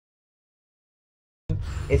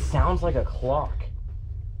It sounds like a clock.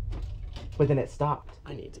 But then it stopped.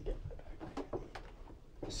 I need to get that back.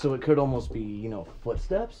 So it could almost be, you know,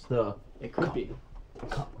 footsteps? It could be.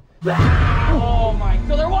 Oh my,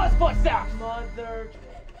 so there was footsteps! Mother.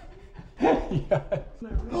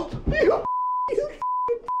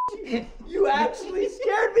 You actually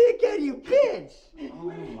scared me again, you bitch!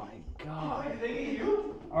 Oh my god. Am I thinking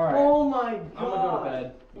you? Alright. Oh my god. I'm gonna go to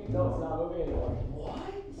bed. No, it's not moving anymore.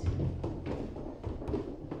 What?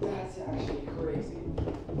 That's actually crazy.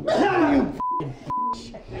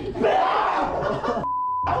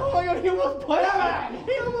 Oh my god, he almost punched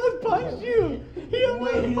me! He almost punched you! He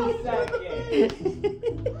almost punched you!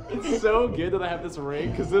 It's so good that I have this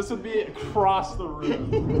ring, because this would be across the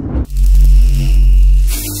room.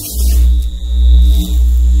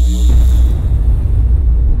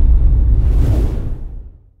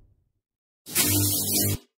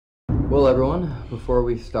 Well, everyone, before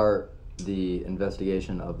we start the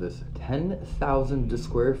investigation of this 10,000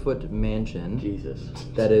 square foot mansion. Jesus.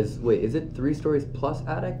 That is, wait, is it 3 stories plus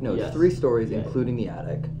attic? No, Yes. it's 3 stories Yeah. including the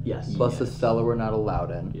attic. Yes. Plus the cellar we're not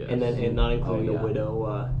allowed in. Yes. And then and not including Oh,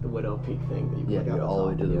 yeah. the widow peak thing that you Yeah, put dude, out all the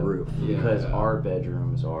way on to top. the Yeah. roof. Yeah. Because our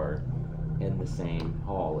bedrooms are in the same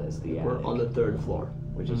hall as the attic. We're on the 3rd floor.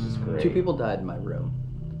 which is just great. 2 people died in my room.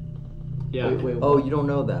 Yeah. Wait, Oh, you don't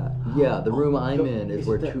know that? Yeah, the room I'm in is is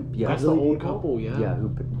where that- 2. Yeah, That's the old couple, yeah. yeah, who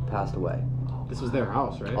passed away. This was their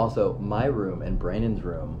house, right? Also, my room and Brandon's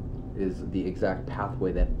room is the exact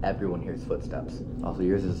pathway that everyone hears footsteps. Also,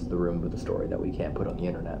 yours is the room with the story that we can't put on the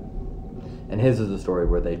internet. And his is the story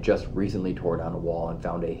where they just recently tore down a wall and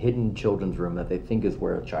found a hidden children's room that they think is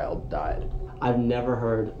where a child died. I've never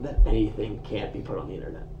heard that anything can't be put on the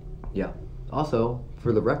internet. Yeah. Also,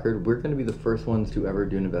 for the record, we're going to be the first ones to ever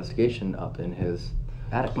do an investigation up in his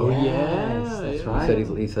attic. Oh, yes, that's yeah.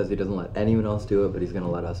 right. He says he doesn't let anyone else do it, but he's going to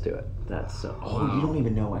let us do it. That's so. Oh, you don't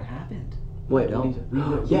even know what happened. Wait, don't.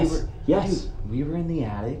 yes, yes. Dude, we were in the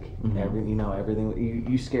attic. Mhm. Everything.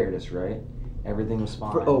 You scared us, right? Everything was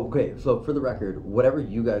fine. Okay, so for the record, whatever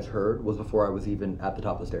you guys heard was before I was even at the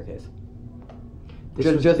top of the staircase.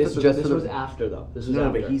 This Just was after though. This was No,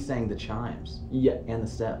 after. but he sang the chimes Yeah. and the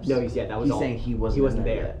steps. No, that was He's all. saying he wasn't. He wasn't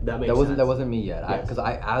in there. yet. That makes That sense. wasn't me yet. Yes. Because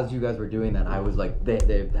as you guys were doing that, I was like,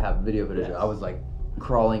 they have video footage. Yes. I was like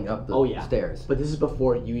crawling up the stairs. But this is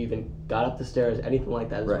before you even got up the stairs, anything like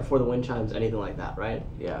that. This is Right. before the wind chimes, anything like that, right?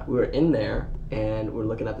 Yeah. We were in there and we're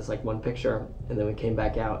looking at this like one picture, and then we came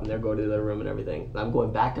back out and they're going to their room and everything. And I'm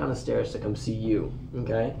going back down the stairs to come see you,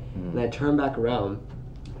 okay? And I turn back around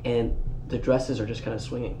and the dresses are just kind of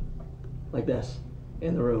swinging like this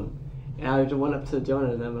in the room. And I just went up to Jonah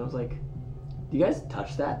and them and I was like, do you guys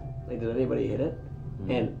touch that? Like, did anybody hit it?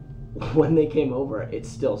 And when they came over, it's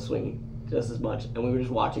still swinging just as much. And we were just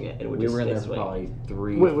watching it and it would We just were in stay there for swinging. probably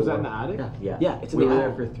 3. Wait, was that 4 in the attic? Yeah. Yeah. It's in we the were there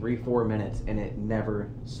attic. for 3-4 minutes and it never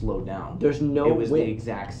slowed down. There's no It was wind. the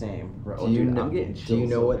exact same. Do you Dude, know? I'm getting Do you chills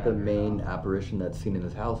know so what the bad right main now. apparition that's seen in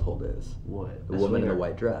this household is? What? The woman in a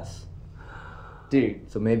white dress.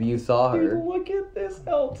 Dude. So maybe you saw her Look at this,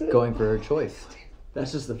 Elton. going for her choice.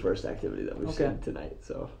 That's just the first activity that we've Okay. seen tonight.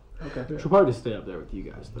 So Okay. She'll probably just stay up there with you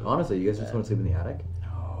guys, though. Honestly, you guys just want to sleep in the attic?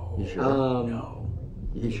 No. You sure? No.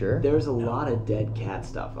 You sure? there's a lot of dead cat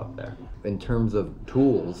stuff up there. In terms of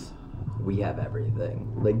tools, we have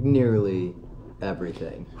everything. Like nearly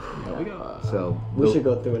everything. Oh my God. So We the- should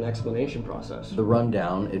go through an explanation process. The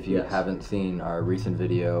rundown, if you Yes. haven't seen our recent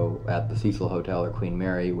video at the Cecil Hotel or Queen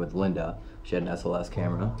Mary with Linda, she had an SLS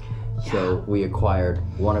camera. So we acquired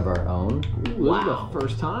one of our own. Ooh, this is Wow. the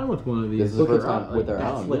first time with one of these. This is the Look first at time that. with our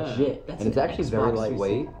That's own. legit. That's And it's an actually very Xbox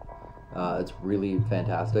lightweight. It's really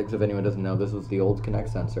fantastic. So if anyone doesn't know, this was the old Kinect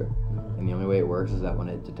sensor. And the only way it works is that when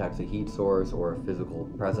it detects a heat source or a physical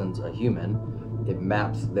presence, a human, it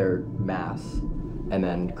maps their mass and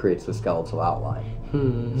then creates the skeletal outline.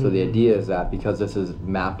 So the idea is that because this is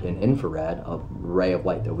mapped in infrared, a ray of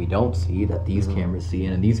light that we don't see, that these cameras see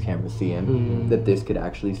in and these cameras see in, that this could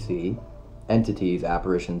actually see entities,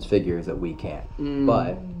 apparitions, figures that we can't.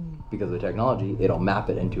 But because of the technology, it'll map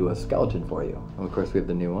it into a skeleton for you. And of course we have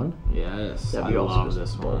the new one. Yes, That I we also love just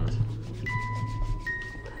this one.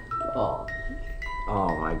 Oh,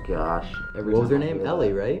 Oh my gosh. Every What was her time I name? hear Ellie,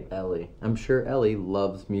 that- right? Ellie. I'm sure Ellie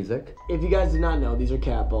loves music. if you guys did not know, these are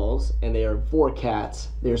cat balls, and they are 4 cats.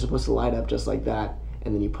 They're supposed to light up just like that,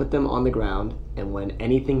 and then you put them on the ground, and when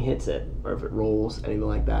anything hits it, or if it rolls, anything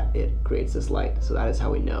like that, it creates this light. So that is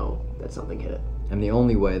how we know that something hit it. And the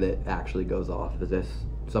only way that it actually goes off is if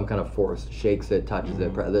some kind of force shakes it, touches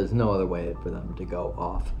it. There's no other way for them to go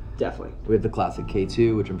off. Definitely. We have the classic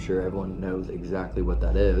K2, which I'm sure everyone knows exactly what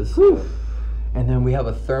that is. And then we have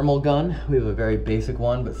a thermal gun. We have a very basic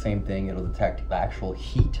one, but same thing. It'll detect the actual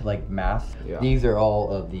heat, like mass. Yeah. These are all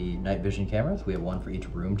of the night vision cameras. We have one for each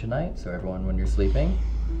room tonight, so everyone, when you're sleeping,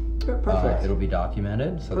 Perfect. it'll be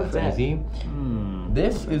documented, so Perfect. that's easy.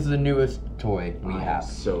 This is the newest toy we have.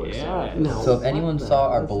 So excited. No. So if anyone saw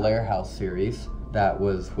our Belair House series, that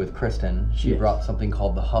was with Kristen, she Yes. brought something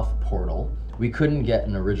called the Huff Portal. We couldn't get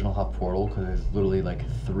an original Huff Portal because there's literally like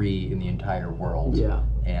 3 in the entire world. Yeah.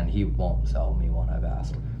 And he won't sell me one, I've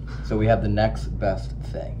asked. So we have the next best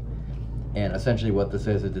thing. And essentially what this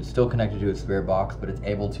is it's still connected to a spirit box, but it's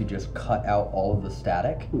able to just cut out all of the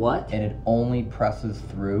static. What? And it only presses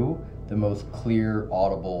through the most clear,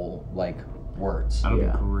 audible, like, words. That'll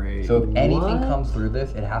Yeah. be great. So if anything What? comes through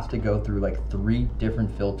this, it has to go through like 3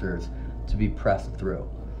 different filters to be pressed through.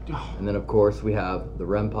 And then of course we have the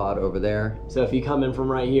REM pod over there. So if you come in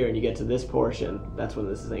from right here and you get to this portion, that's when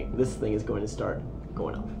this thing is going to start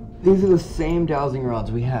going up. These are the same dowsing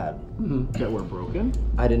rods we had. that were broken?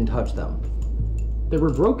 I didn't touch them. They were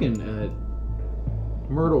broken at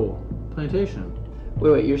Myrtle Plantation.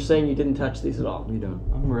 Wait, you're saying you didn't touch these at all? We don't.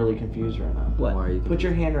 I'm really confused right now. What? Why are you Put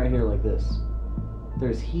your hand right here like this.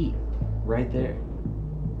 There's heat right there.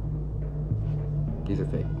 These are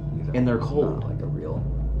fake. These are And they're cold. not like a real.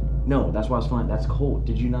 No, that's why I was fine. That's cold.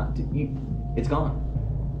 Did you not? It's gone.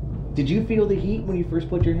 Did you feel the heat when you first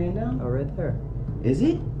put your hand down? Oh, right there. Is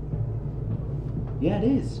it? Yeah, it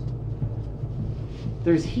is.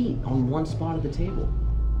 There's heat on one spot of the table.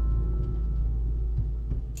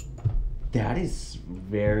 That is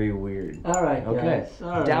very weird. All right, Okay. guys. All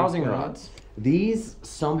right, Dowsing guys. rods. These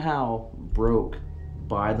somehow broke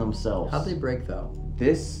by themselves. How'd they break though?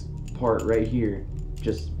 This part right here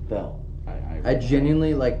just fell. I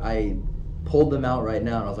genuinely, like, I pulled them out right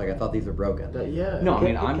now and I was like, I thought these were broken. Yeah. No, I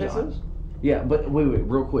mean, Can I'm I see done. those? Yeah, but wait,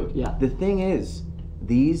 real quick. Yeah. The thing is,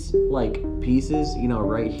 these, like, pieces, you know,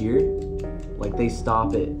 right here, like, they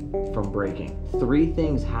stop it from breaking. 3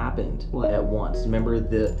 things happened at once. Remember,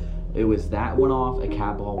 it was that went off, a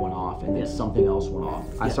cat ball went off, and then something else went off.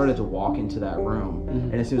 I started to walk into that room,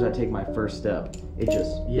 and as soon as I take my first step, it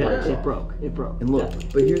just breaks It off. broke. It broke. And look,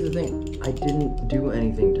 But here's the thing, I didn't do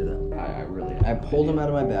anything to them. I really I pulled them out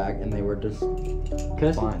of my bag and they were just Can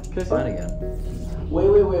I see? Fine. Can I see? fine again.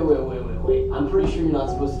 Wait. I'm pretty sure you're not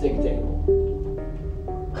supposed to take a table.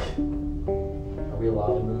 Are we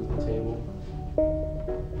allowed to move the table?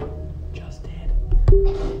 Just did.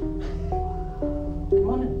 Come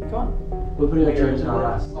on in, come on. We're putting our There's chairs not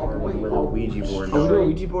on. us with a Ouija board. Are we doing a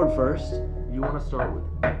Ouija board first? You want to start with?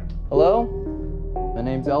 Hello, my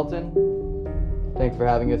name's Elton. Thanks for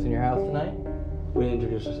having us in your house tonight. We didn't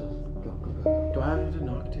introduce ourselves. Do I have to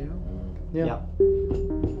knock too? Yeah.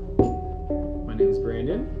 My name is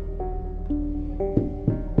Brandon.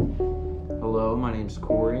 Hello, my name's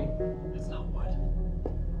Corey. That's not what.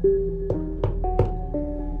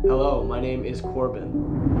 Hello, my name is Corbin.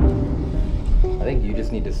 I think you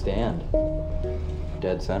just need to stand.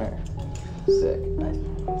 Dead center. Sick. Nice.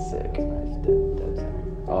 Sick. Nice. Dead center.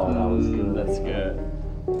 Oh, that was good. That's good.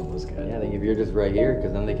 That was good. Yeah, I think if you're just right here,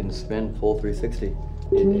 because then they can spin full 360.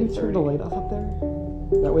 Can you turn the light off up there?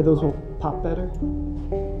 That way those will pop better.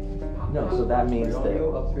 No, so that means that.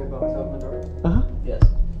 upstairs by myself in the dark? Uh-huh. Yes.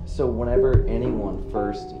 So whenever anyone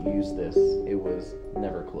first used this, it was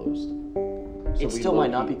never closed. So It we still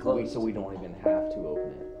might not low-key- be closed. So we don't even have to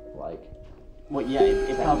open it. Like. Well, yeah,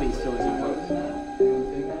 it probably still isn't closed.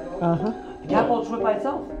 Uh-huh. The cat ball just went by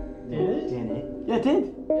itself. Didn't it? Yeah, it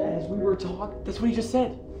did. As we were talking. That's what he just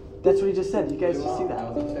said. That's what he just said. You guys just see I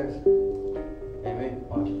that. was upstairs. Hey, mate,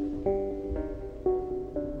 watch.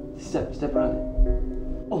 Step around it.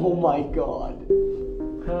 Oh my god.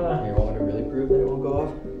 You want me to really prove that it won't go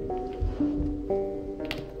off?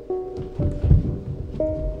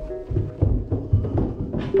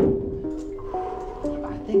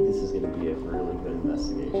 I think this is going to be a really good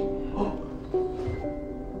investigation.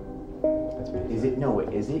 Is it? No,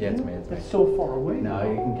 is it? Yeah, it's you? me, it's me. So far away. No,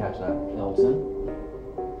 you can catch that. Elton.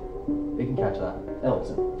 You can catch that.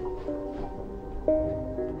 Elton.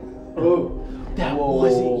 Oh, That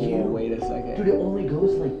wasn't you. Wait a second. Dude, it only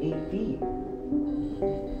goes like 8 feet.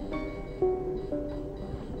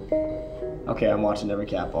 Okay, I'm watching every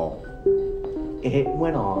cat ball. It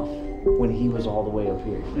went off when he was all the way up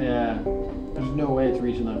here. Yeah. There's no way it's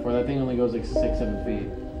reaching that far. That thing only goes like 6-7 feet.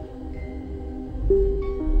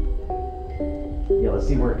 Yeah, let's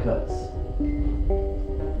see where it cuts.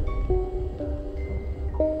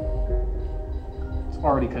 It's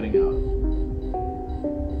already cutting out.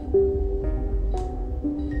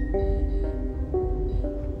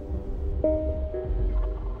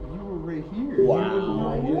 You were right here.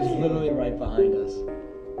 Wow, he was literally right behind us.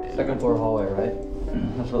 Second floor hallway, right?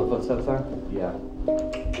 That's where the footsteps are? Yeah.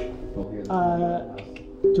 We'll hear the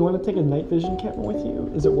Do you want to take a night vision camera with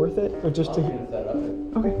you? Is it worth it, or just to?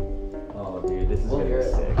 Okay. Oh, dude, this is We'll gonna hear be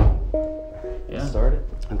it. sick. Yeah. Start it.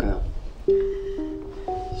 Okay.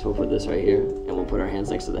 So we'll put this right here, and we'll put our hands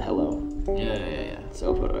next to the hello. Yeah.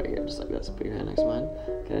 So we'll put it right here, just like this. Put your hand next to mine.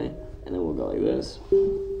 Okay. And then we'll go like this.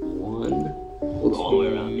 1. We'll go all the way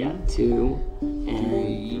around. Yeah. 2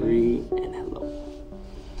 and 3 and hello.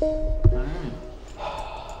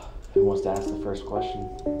 Who wants to ask the first question?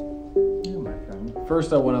 Yeah, my friend.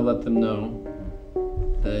 First, I want to let them know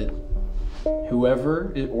that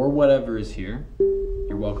whoever or whatever is here,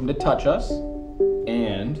 you're welcome to touch us,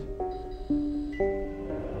 and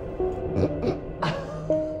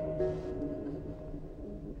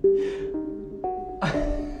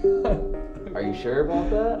Are you sure about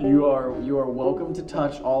that? you are welcome to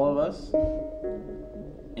touch all of us.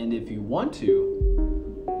 And if you want to,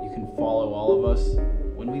 you can follow all of us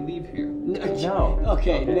when we leave here. No.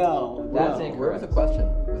 Okay, no. That's no. incorrect. Where was the question?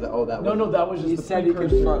 Was that, oh, that was... No, that was just You the said you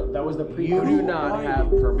precursor. could- That was the You precursor. do not are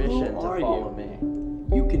have you? permission Who to are follow you?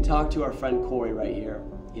 me. You can talk to our friend Corey right here.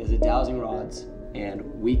 He has the dowsing rods, and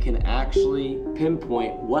we can actually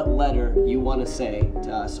pinpoint what letter you want to say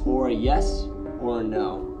to us, or a yes or a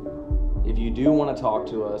no. If you do want to talk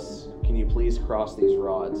to us, can you please cross these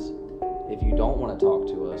rods? If you don't want to talk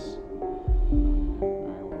to us,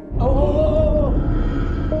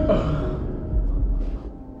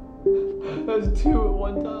 That was 2 at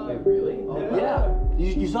one time. Wait, really? Oh, Yeah.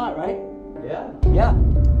 You saw it, right? Yeah. Yeah.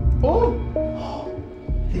 Oh!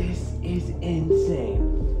 this is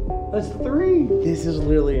insane. That's 3. This is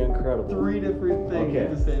literally incredible. 3 different things Okay.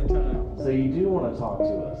 at the same time. So you do want to talk to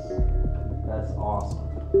us. That's awesome.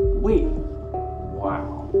 Wait.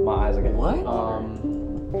 Wow. My eyes are getting What?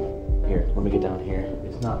 Here, let me get down here.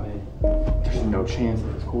 It's not me. There's no chance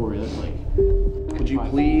that it's Corey. That's like. Could you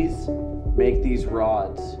please make these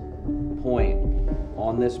rods point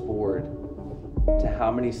on this board to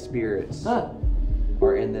how many spirits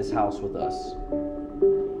are in this house with us?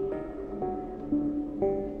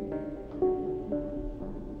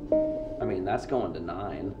 I mean, that's going to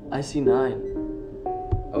 9. I see 9.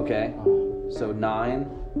 Okay, so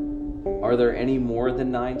 9. Are there any more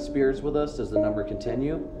than 9 spirits with us? Does the number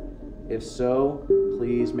continue? If so,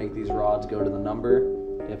 please make these rods go to the number.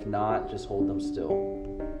 If not, just hold them still.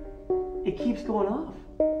 It keeps going off.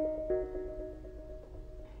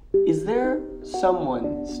 Is there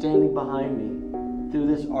someone standing behind me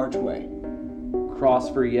through this archway?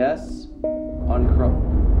 Cross for yes, uncross.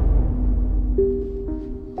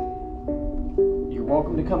 You're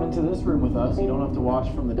welcome to come into this room with us. You don't have to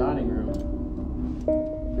watch from the dining room.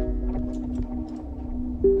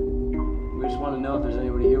 We just want to know if there's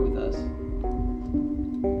anybody here with us.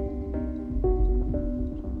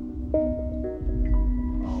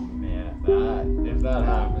 Oh man, if that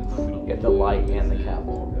happens, I'm gonna Get the light and the lose it. cap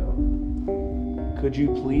logo. Could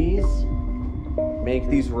you please make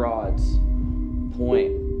these rods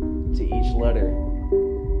point to each letter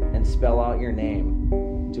and spell out your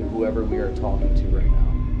name to whoever we are talking to right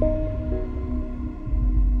now?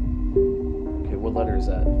 Okay, what letter is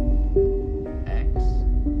that? X.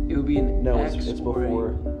 It would be an No, X it's or a-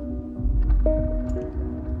 before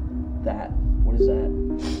that. What is that?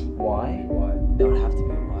 Y? Why? That would have to be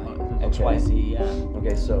a Y. X, Okay. Y, Z, yeah.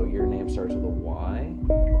 Okay, so your name starts with a Y.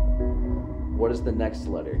 What is the next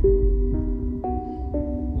letter?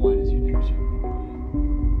 Why does your name start with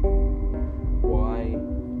Y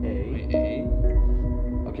A. Wait, A?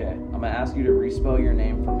 Okay, I'm gonna ask you to respell your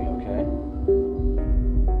name for me, okay?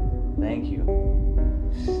 Thank you.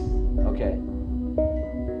 Okay.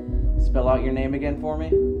 Spell out your name again for me.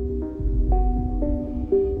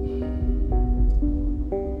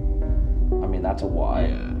 I mean, that's a Y.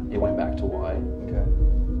 Yeah. It went back to Y. Okay.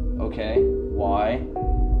 Okay, Y.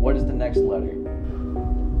 What is the next letter?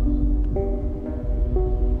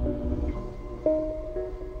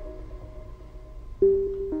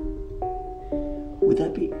 Would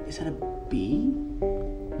that be, is that a B?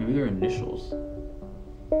 Maybe they're initials.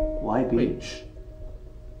 Why B? Wait, shh.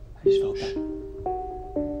 I just felt that.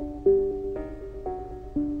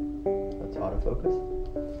 That's autofocus?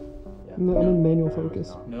 Yeah. No, I'm in manual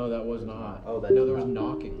focus. No, that was not. Oh, that No, is there was not.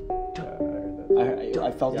 knocking. Yeah, I heard that.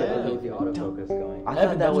 I felt Yeah, it. I heard the autofocus going. I Evan,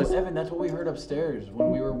 thought that was. Evan. That's what we heard upstairs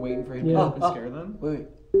when we were waiting for him to Yeah. come up and scare them. Wait.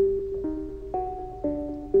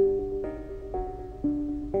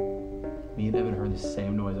 Me and Evan heard the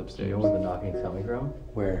same noise Do you upstairs. know where the knocking's coming from?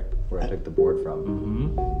 Where? Where I took the board from.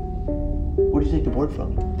 Mm-hmm. Where did you take the board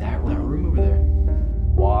from? That room over there.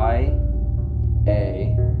 Y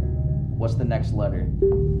A. What's the next letter?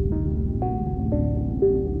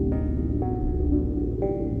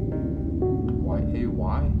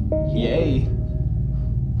 Yay.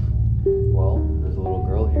 Well, there's a little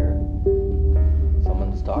girl here.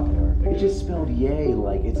 Someone's talking to her. It just spelled yay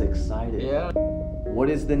like it's excited. Yeah. What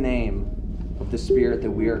is the name of the spirit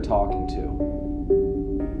that we are talking to?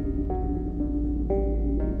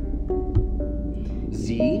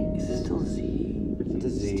 Z? Is it still Z? It's a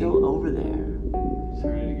Z. Still over there.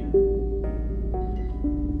 Sorry again.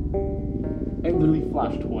 It literally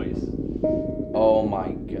flashed twice. Oh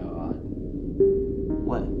my god.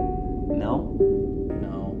 What? No?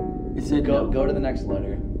 No. It said Go no. go to the next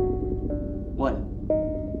letter. What?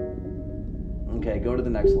 Okay, go to the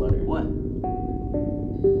next letter. What?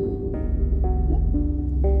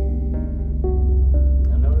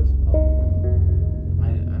 I noticed.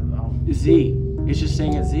 Z. It's just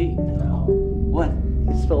saying a Z. No. What?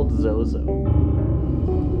 He spelled Zozo.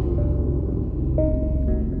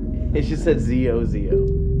 It just said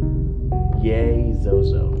Z-O-Z-O. Yay,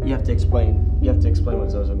 Zozo. You have to explain. You have to explain what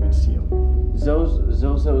Zozo means to you.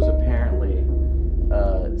 Zozo's apparently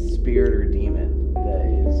a spirit or demon that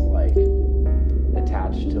is like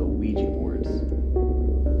attached to Ouija boards.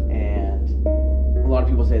 And a lot of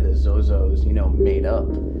people say that Zozo's, made up.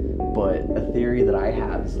 But a theory that I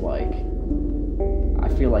have is like, I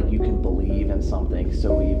feel like you can believe in something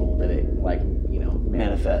so evil that it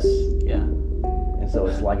manifests. Yeah. And so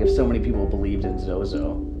it's like if so many people believed in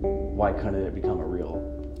Zozo, why couldn't it become a real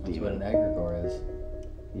That's what demon? an egregore is.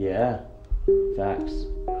 Yeah, facts.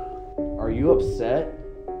 Are you upset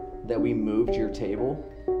that we moved your table?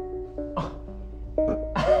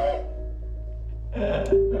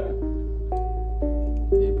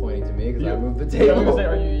 Are you pointing to me because I moved the Yeah, I table? was gonna say,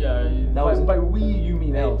 are you, That was- by we, you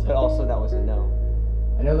mean Elton. But also that was a no.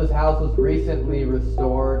 I know this house was recently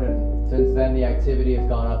restored, and since then the activity has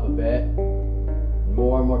gone up a bit.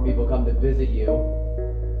 More and more people come to visit you.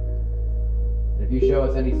 And if you show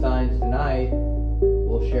us any signs tonight,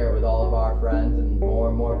 we'll share it with all of our friends, and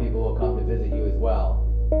more people will come to visit you as well.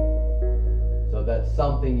 So if that's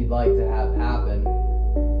something you'd like to have happen,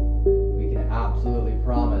 we can absolutely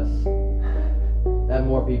promise that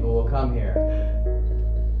more people will come here.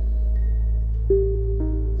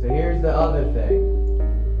 So here's the other thing.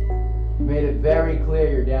 You made it very clear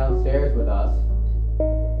you're downstairs with us,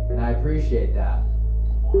 and I appreciate that.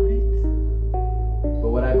 But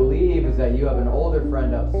what I believe is that you have an older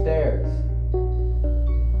friend upstairs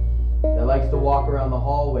that likes to walk around the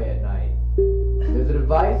hallway at night. There's a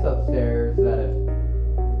device upstairs that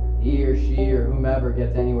if he or she or whomever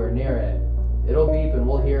gets anywhere near it, it'll beep and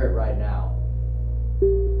we'll hear it right now.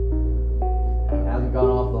 It hasn't gone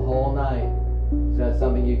off the whole night. Is that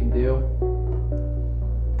something you can do?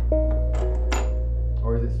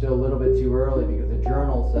 Or is it still a little bit too early because the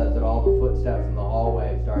journal says that all the footsteps in the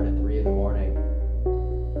hallway start at 3 in the morning?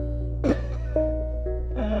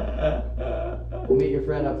 We'll meet your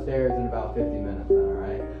friend upstairs in about 50 minutes then,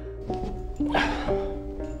 alright?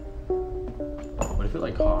 What if it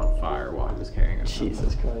like caught on fire while he was carrying it?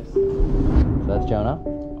 Jesus Christ. So that's Jonah.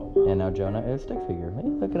 And now Jonah is stick figure. Hey,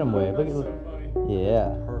 look at him wave. Look at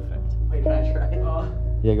Yeah. Perfect. Wait, can I try?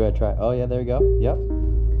 Yeah, go ahead, try. Oh, yeah, there you go. Yep.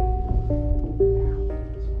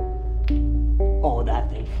 Oh, that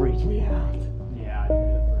thing freaked me out. Yeah, I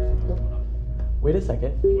knew the first one. Wait a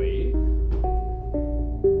second. Wait.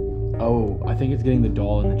 Oh, I think it's getting the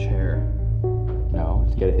doll in the chair. No,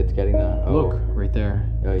 it's getting the. Oh. Look, right there.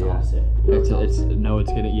 Oh, yeah. Opposite. It's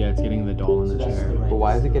getting the doll in the that's chair. the right- But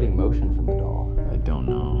why is it getting motion from the doll? I don't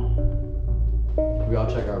know. We all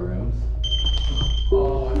check our rooms.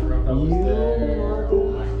 Oh, I forgot that was there.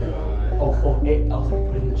 Oh my god. Oh, hey, Elton,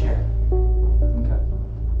 put it in the chair. Okay.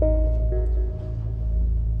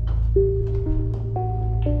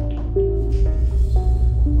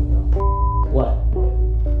 What?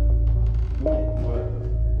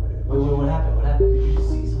 Wait, what happened? What happened? Did you just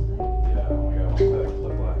see something? Yeah, oh my god, what did that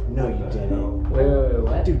look like? No, you didn't. Wait,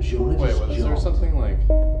 what? Dude, Jonah Wait, just was there jumped. something like?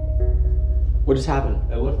 What just happened?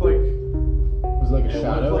 It looked like. Was it like a It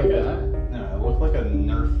shadow looked like like that? No, it looked like a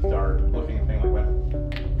Nerf dart looking thing like went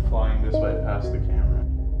flying this way past the camera.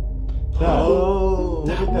 Oh,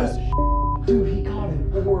 that was. Dude, he caught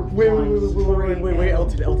an orb. Wait,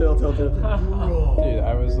 Elton. Bro. Dude,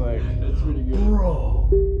 I was like, That's pretty good. Bro.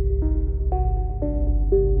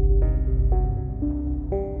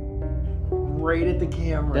 Right at the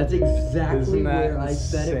camera. That's exactly Isn't that where I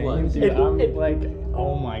said it insane, was. dude? I'm like,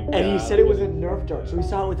 oh my god. And he said it was a Nerf dart, so he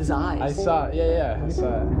saw it with his eyes. I saw it. Yeah, I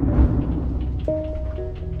saw it.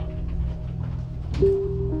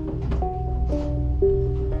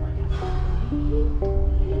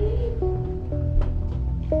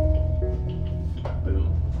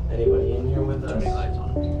 Boom. Anybody in here with us?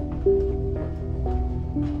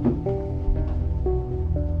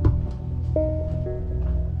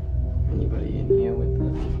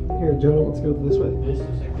 Jonah wants to go this way. This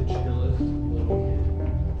is like the chillest little kid.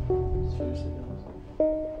 Seriously does.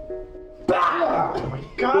 Oh my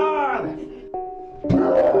god!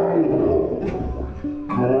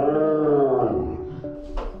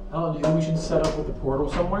 Oh, do you think we should set up with the portal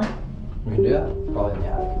somewhere? We can do that. Probably in the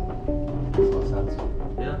attic. Makes no sense.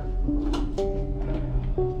 Yeah.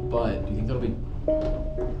 But do you think that'll be?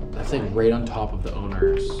 That's like right on top of the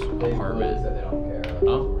owner's apartment. Said they don't care. That's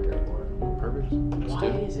Oh. what we're here for. Perfect. Let's Why do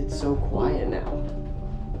it. is it so quiet now?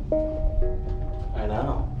 I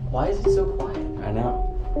know. Why is it so quiet? I know.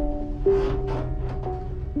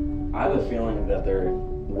 I have a feeling that they're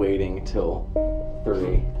waiting till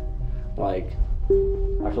 3. Like,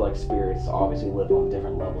 I feel like spirits obviously live on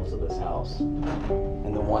different levels of this house.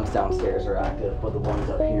 And the ones downstairs are active, but the ones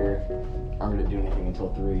up here aren't gonna do anything until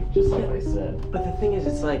 3, just like they said. But the thing is,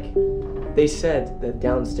 it's like they said that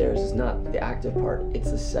downstairs is not the active part. It's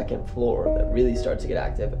the second floor that really starts to get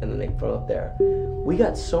active, and then they put it up there. We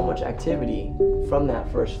got so much activity from that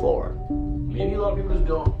first floor. Maybe a lot of people just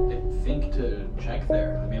don't think to check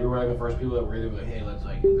there. Maybe we're like the first people that really be like, hey, let's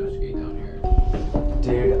like investigate down here.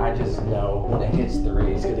 Dude, I just know when it hits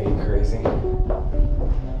 3, it's gonna get crazy.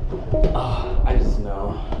 I just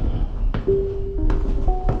know.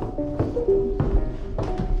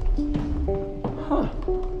 Huh.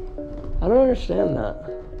 I don't understand that.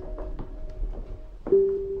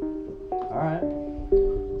 Alright.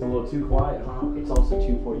 It's a little too quiet, huh? It's also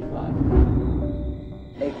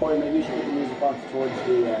 2:45. Hey Corey, maybe you should get the music box towards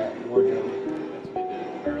the wardrobe. That's what they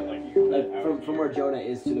did. Or like Like from where Jonah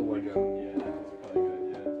is to the wardrobe. yeah, that's probably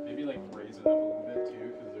good. Yeah, maybe like raise it up a little bit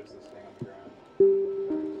too, because there's this thing on the ground.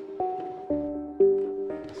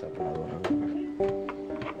 Except for another one.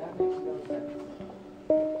 That makes no sense.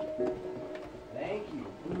 Thank you.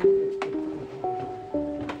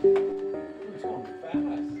 It's going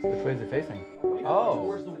fast. Which way is it facing? Oh,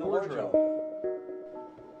 Towards the wardrobe.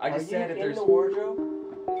 I just said if there's the wardrobe.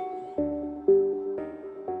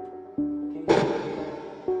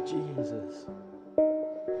 Jesus.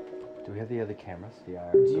 Do we have the other cameras? Yeah.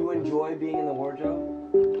 Do you enjoy being in the wardrobe?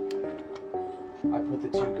 I put the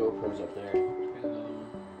 2 GoPros up there.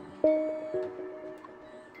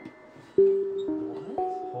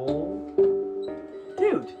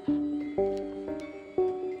 Dude.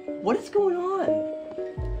 What is going on?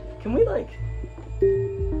 Can we like?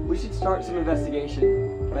 We should start some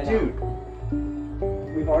investigation right now. Dude,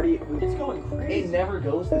 We've already. it's going crazy. It never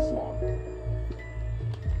goes this long.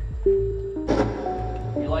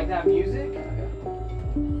 You like that music?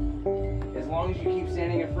 As long as you keep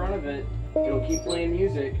standing in front of it, it'll keep playing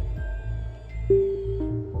music.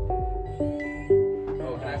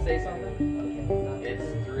 Oh, can I say something?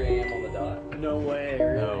 It's 3 a.m. on the dot. No way.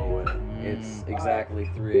 No way. It's exactly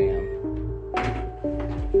 3 a.m.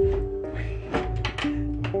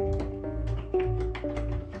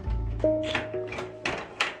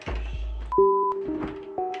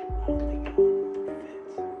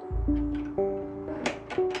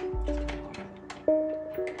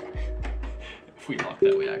 If we lock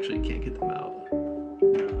that, we actually can't get them out.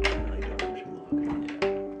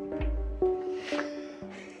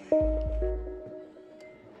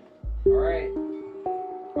 Alright.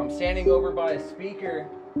 I'm standing over by a speaker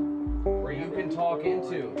where you can talk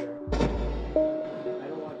into. I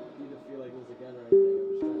don't want you to feel like it was again or anything. I'm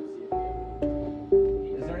just trying to see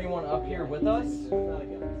if is there anyone up here with us?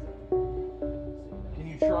 Can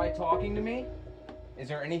you try talking to me? Is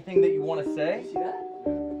there anything that you want to say? See that?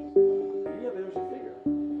 Yeah, but there's a figure.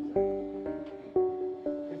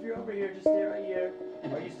 If you're over here, just stay right here.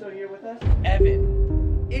 Are you still here with us?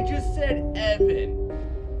 Evan. It just said Evan.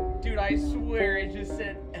 Dude, I swear it just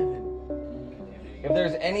said Evan. If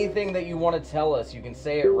there's anything that you want to tell us, you can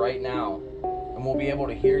say it right now, and we'll be able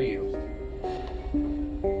to hear you.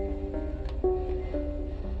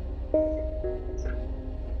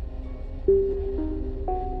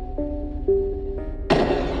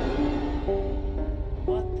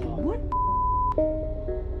 What?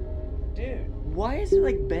 Dude, why is it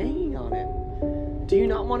like banging on it? Do you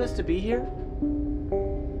not want us to be here?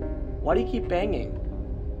 Why do you keep banging?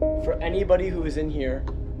 For anybody who is in here,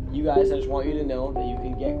 you guys, I just want you to know that you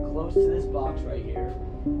can get close to this box right here,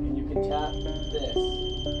 and you can tap this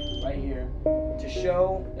right here to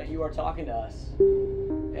show that you are talking to us.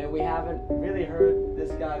 And we haven't really heard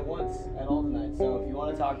this guy once at all tonight, so if you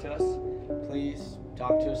want to talk to us, please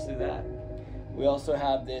talk to us through that. We also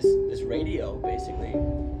have this radio, basically.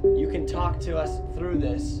 You can talk to us through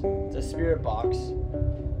this. It's a spirit box.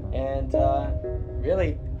 And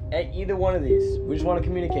really, at either one of these, we just want to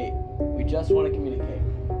communicate. We just want to communicate.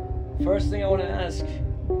 First thing I want to ask,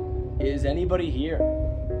 is anybody here?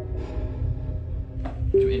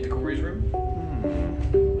 Do we into Corey's room?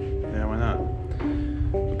 Yeah, why not?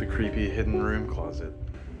 With the creepy hidden room closet.